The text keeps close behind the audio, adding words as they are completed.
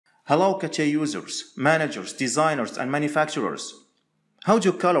Hello CATIA users, managers, designers and manufacturers. How do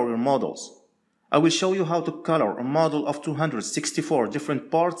you color your models? I will show you how to color a model of 264 different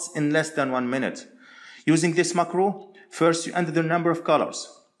parts in less than 1 minute. Using this macro, first you enter the number of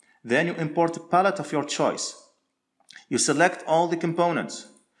colors. Then you import a palette of your choice. You select all the components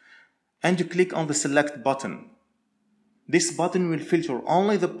and you click on the select button. This button will filter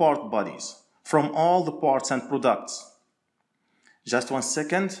only the part bodies from all the parts and products. Just 1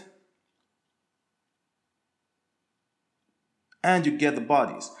 second. And you get the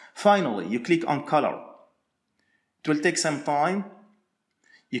bodies. Finally, you click on color. It will take some time.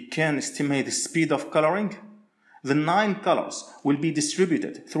 You can estimate the speed of coloring. The 9 colors will be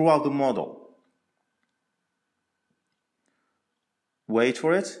distributed throughout the model. Wait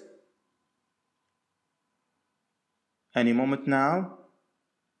for it. Any moment now.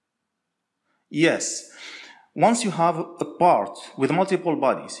 Yes. Once you have a part with multiple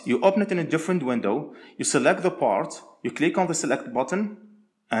bodies, you open it in a different window, you select the part, you click on the select button,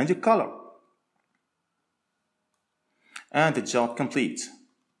 and you color. And the job complete.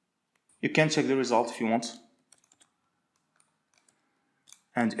 You can check the result if you want.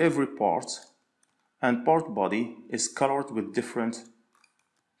 And every part and part body is colored with different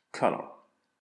color.